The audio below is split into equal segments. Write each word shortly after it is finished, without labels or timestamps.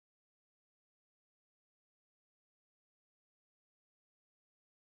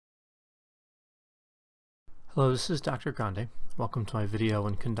Hello, this is Dr. Grande. Welcome to my video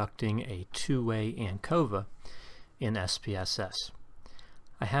on conducting a two-way ANCOVA in SPSS.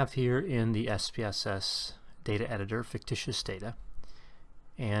 I have here in the SPSS data editor fictitious data,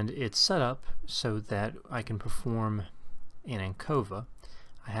 and it's set up so that I can perform an ANCOVA.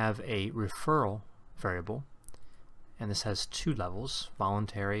 I have a referral variable, and this has two levels,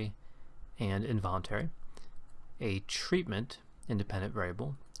 voluntary and involuntary. A treatment independent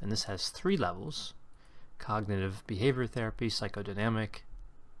variable, and this has three levels: cognitive behavior therapy, psychodynamic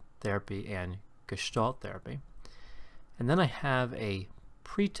therapy, and Gestalt therapy. And then I have a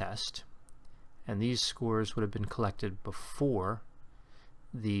pretest, and these scores would have been collected before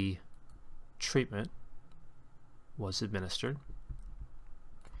the treatment was administered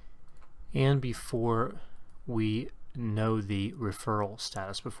and before we know the referral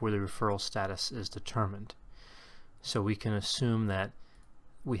status, before the referral status is determined. So we can assume that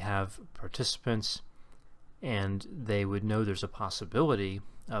we have participants and they would know there's a possibility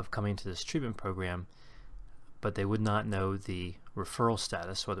of coming to this treatment program, but they would not know the referral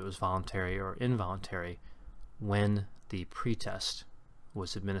status, whether it was voluntary or involuntary, when the pretest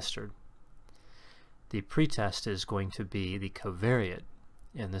was administered. The pretest is going to be the covariate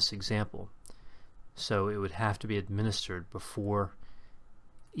in this example, so it would have to be administered before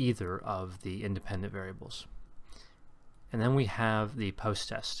either of the independent variables. And then we have the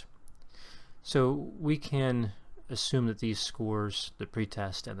post-test. So we can assume that these scores, the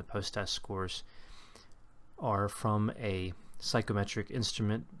pretest and the post-test scores, are from a psychometric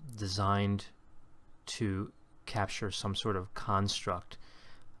instrument designed to capture some sort of construct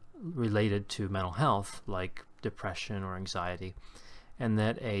related to mental health, like depression or anxiety, and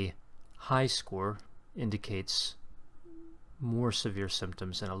that a high score indicates more severe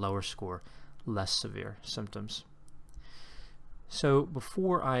symptoms and a lower score less severe symptoms. So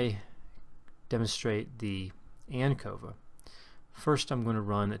before I demonstrate the ANCOVA, first I'm going to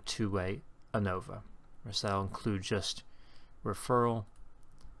run a two-way ANOVA. So that'll include just referral,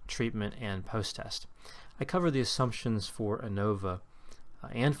 treatment, and post-test. I cover the assumptions for ANOVA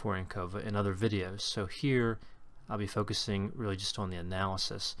and for ANCOVA in other videos, so here I'll be focusing really just on the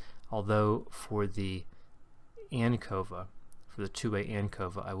analysis, although for the ANCOVA, for the two-way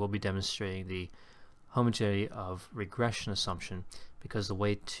ANCOVA, I will be demonstrating the homogeneity of regression assumption, because the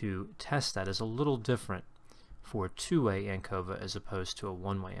way to test that is a little different for a two-way ANCOVA as opposed to a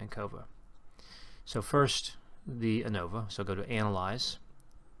one-way ANCOVA. So first, the ANOVA. So go to Analyze,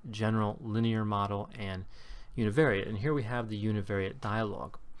 General Linear Model, and Univariate. And here we have the univariate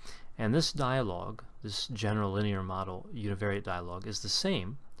dialog. And this dialog, this General Linear Model univariate dialog, is the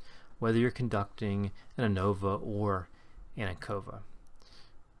same whether you're conducting an ANOVA or an ANCOVA.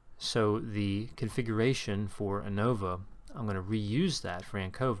 So the configuration for ANOVA, I'm going to reuse that for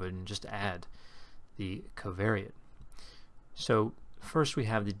ANCOVA and just add the covariate. So first we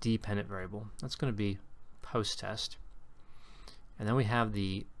have the dependent variable. That's going to be post-test. And then we have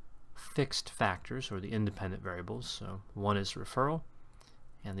the fixed factors, or the independent variables. So one is referral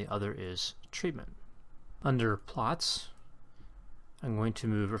and the other is treatment. Under plots, I'm going to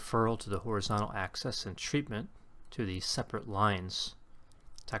move referral to the horizontal axis and treatment to the separate lines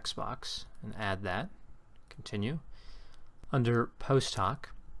text box and add that. Continue. Under post hoc,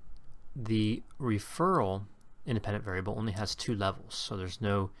 the referral independent variable only has two levels, so there's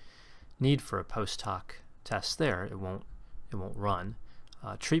no need for a post hoc test there. It won't run.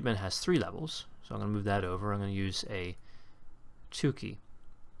 Treatment has three levels, so I'm going to move that over. I'm going to use a Tukey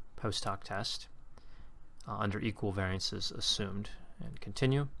post hoc test under equal variances assumed, and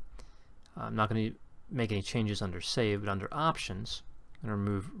continue. I'm not going to make any changes under save, but under options, I'm going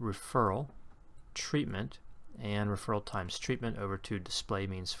to remove referral, treatment, and referral times treatment over to display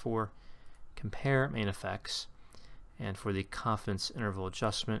means 4, compare main effects, and for the confidence interval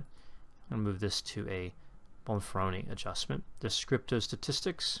adjustment, I'm going to move this to a Bonferroni adjustment. Descriptive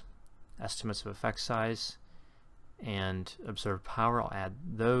statistics, estimates of effect size, and observed power, I'll add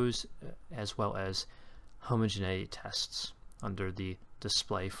those, as well as homogeneity tests under the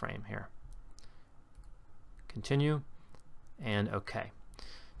display frame here. Continue, and OK.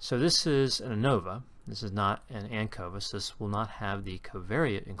 So this is an ANOVA. This is not an ANCOVA, so this will not have the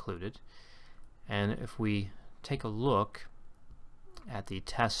covariate included. And if we take a look at the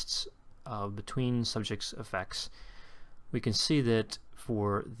tests between subjects' effects, we can see that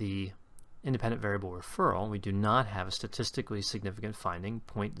for the independent variable referral, we do not have a statistically significant finding.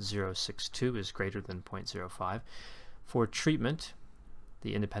 0.062 is greater than 0.05. For treatment,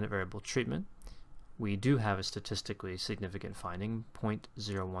 the independent variable treatment, we do have a statistically significant finding,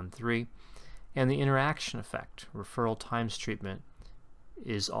 0.013. And the interaction effect, referral times treatment,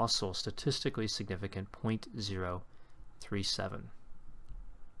 is also statistically significant 0.037.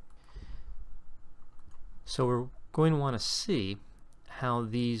 So we're going to want to see how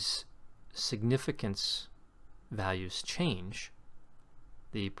these significance values change,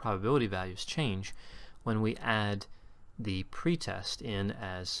 the probability values change, when we add the pretest in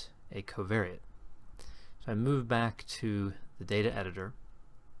as a covariate. So I move back to the data editor.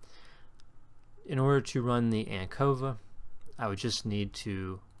 In order to run the ANCOVA, I would just need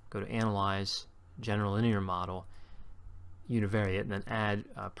to go to Analyze, General Linear Model, Univariate, and then add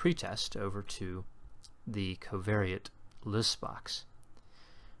a pretest over to the covariate list box.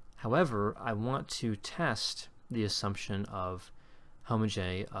 However, I want to test the assumption of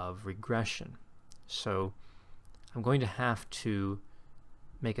homogeneity of regression. So I'm going to have to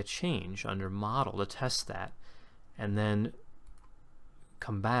make a change under Model to test that, and then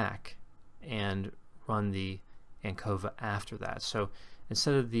come back and run the ANCOVA after that. So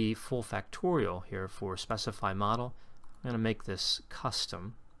instead of the full factorial here for specify model, I'm going to make this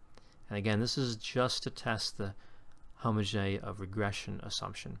custom. And again, this is just to test the homogeneity of regression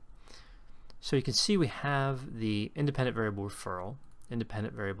assumption. So you can see we have the independent variable referral,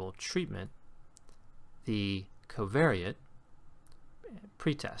 independent variable treatment, the covariate,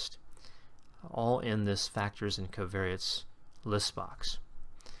 pretest, all in this factors and covariates list box.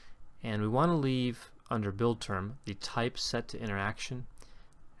 And we want to leave under build term the type set to interaction,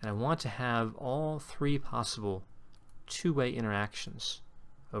 and I want to have all three possible two-way interactions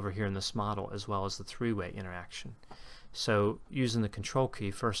over here in this model, as well as the three-way interaction. So using the control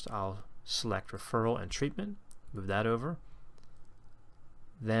key, first I'll select referral and treatment, move that over.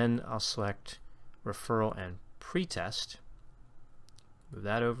 Then I'll select referral and pretest, move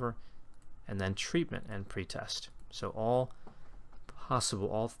that over, and then treatment and pretest. So all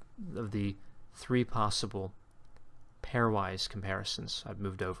of the three possible pairwise comparisons I've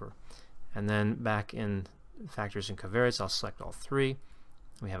moved over. And then back in factors and covariates, I'll select all three.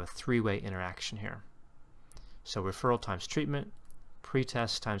 We have a three-way interaction here. So referral times treatment,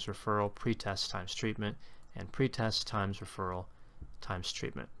 pretest times referral, pretest times treatment, and pretest times referral times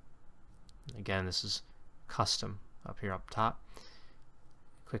treatment. Again, this is custom up here up top.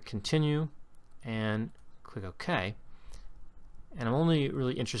 Click continue and click OK. And I'm only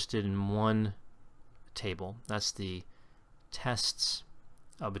really interested in one table. That's the tests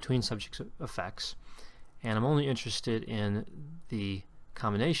between subjects effects. And I'm only interested in the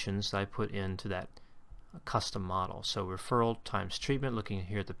combinations that I put into that custom model. So referral times treatment, looking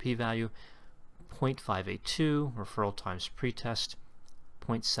here at the p-value, 0.582, referral times pretest,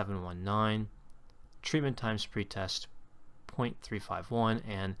 0.719, treatment times pretest, 0.351,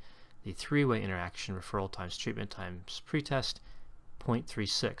 and the three-way interaction, referral times treatment times pretest,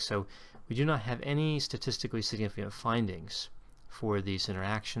 0.36. So we do not have any statistically significant findings for these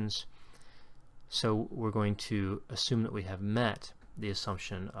interactions. So we're going to assume that we have met the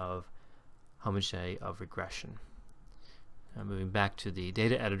assumption of homogeneity of regression. Now moving back to the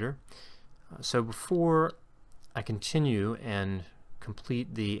data editor. So before I continue and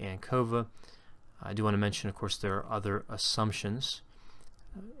complete the ANCOVA, I do want to mention, of course, there are other assumptions,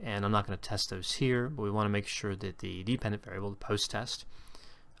 and I'm not going to test those here, but we want to make sure that the dependent variable, the post-test,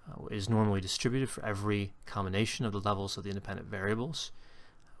 is normally distributed for every combination of the levels of the independent variables.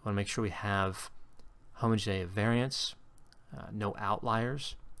 We want to make sure we have homogeneity of variance, no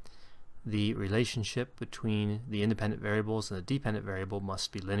outliers. The relationship between the independent variables and the dependent variable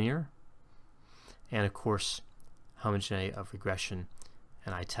must be linear. And of course, homogeneity of regression,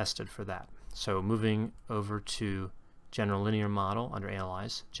 and I tested for that. So moving over to General Linear Model under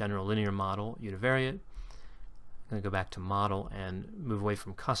Analyze, General Linear Model, Univariate. I'm going to go back to Model and move away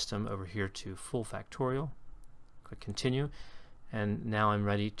from Custom over here to Full Factorial. Click Continue, and now I'm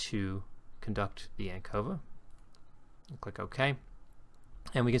ready to conduct the ANCOVA. Click OK.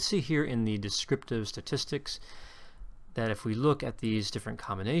 And we can see here in the descriptive statistics that if we look at these different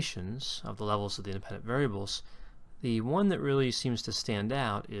combinations of the levels of the independent variables, the one that really seems to stand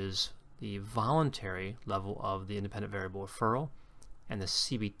out is the voluntary level of the independent variable referral and the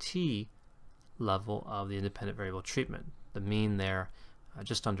CBT level of the independent variable treatment. The mean there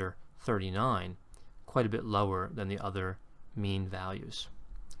just under 39, quite a bit lower than the other mean values.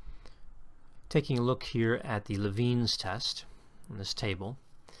 Taking a look here at the Levine's test in this table,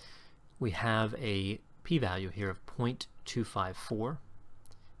 we have a p-value here of 0.254.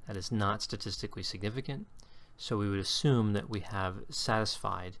 That is not statistically significant, so we would assume that we have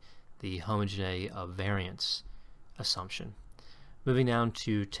satisfied the homogeneity of variance assumption. Moving down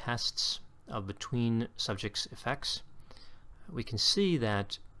to tests of between subjects effects, we can see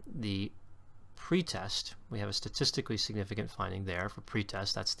that the pretest, we have a statistically significant finding there for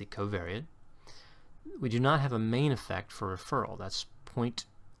pretest, that's the covariate. We do not have a main effect for referral, that's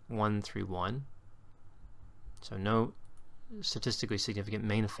 0.131. So no statistically significant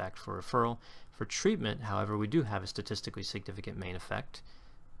main effect for referral. For treatment, however, we do have a statistically significant main effect,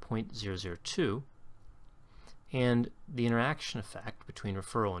 0.002. And the interaction effect between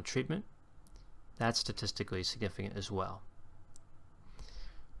referral and treatment, that's statistically significant as well.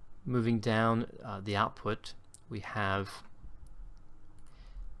 Moving down the output, we have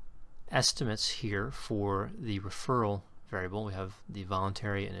estimates here for the referral variable. We have the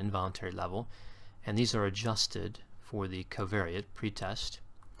voluntary and involuntary level, and these are adjusted for the covariate pretest.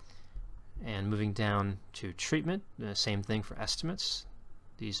 And moving down to treatment, the same thing for estimates.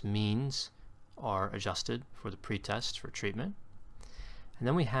 These means are adjusted for the pretest for treatment. And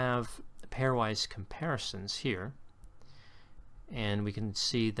then we have pairwise comparisons here, and we can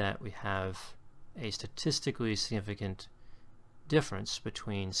see that we have a statistically significant difference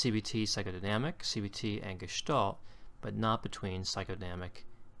between CBT psychodynamic, CBT and Gestalt, but not between psychodynamic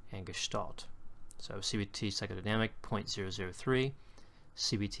and Gestalt. So CBT psychodynamic 0.003,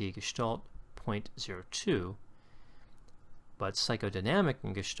 CBT Gestalt 0.02, but psychodynamic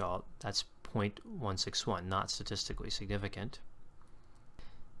and Gestalt, that's 0.161, not statistically significant.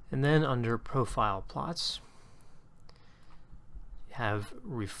 And then under profile plots, you have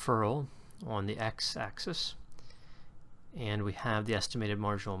referral on the x-axis, and we have the estimated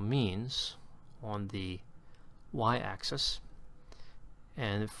marginal means on the y-axis.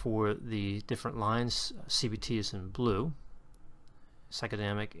 And for the different lines, CBT is in blue,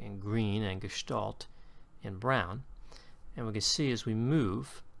 psychodynamic in green, and Gestalt in brown. And we can see as we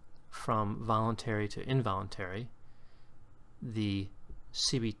move from voluntary to involuntary, the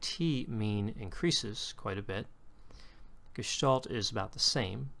CBT mean increases quite a bit, Gestalt is about the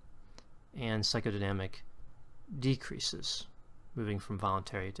same, and psychodynamic decreases, moving from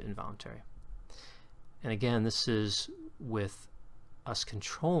voluntary to involuntary. And again, this is with us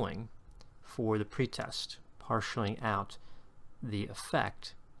controlling for the pretest, partialing out the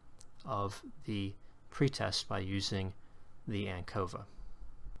effect of the pretest by using the ANCOVA.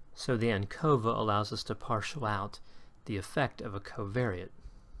 So the ANCOVA allows us to partial out the effect of a covariate.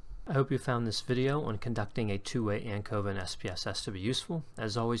 I hope you found this video on conducting a two-way ANCOVA and SPSS to be useful.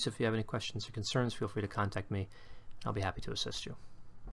 As always, if you have any questions or concerns, feel free to contact me. I'll be happy to assist you.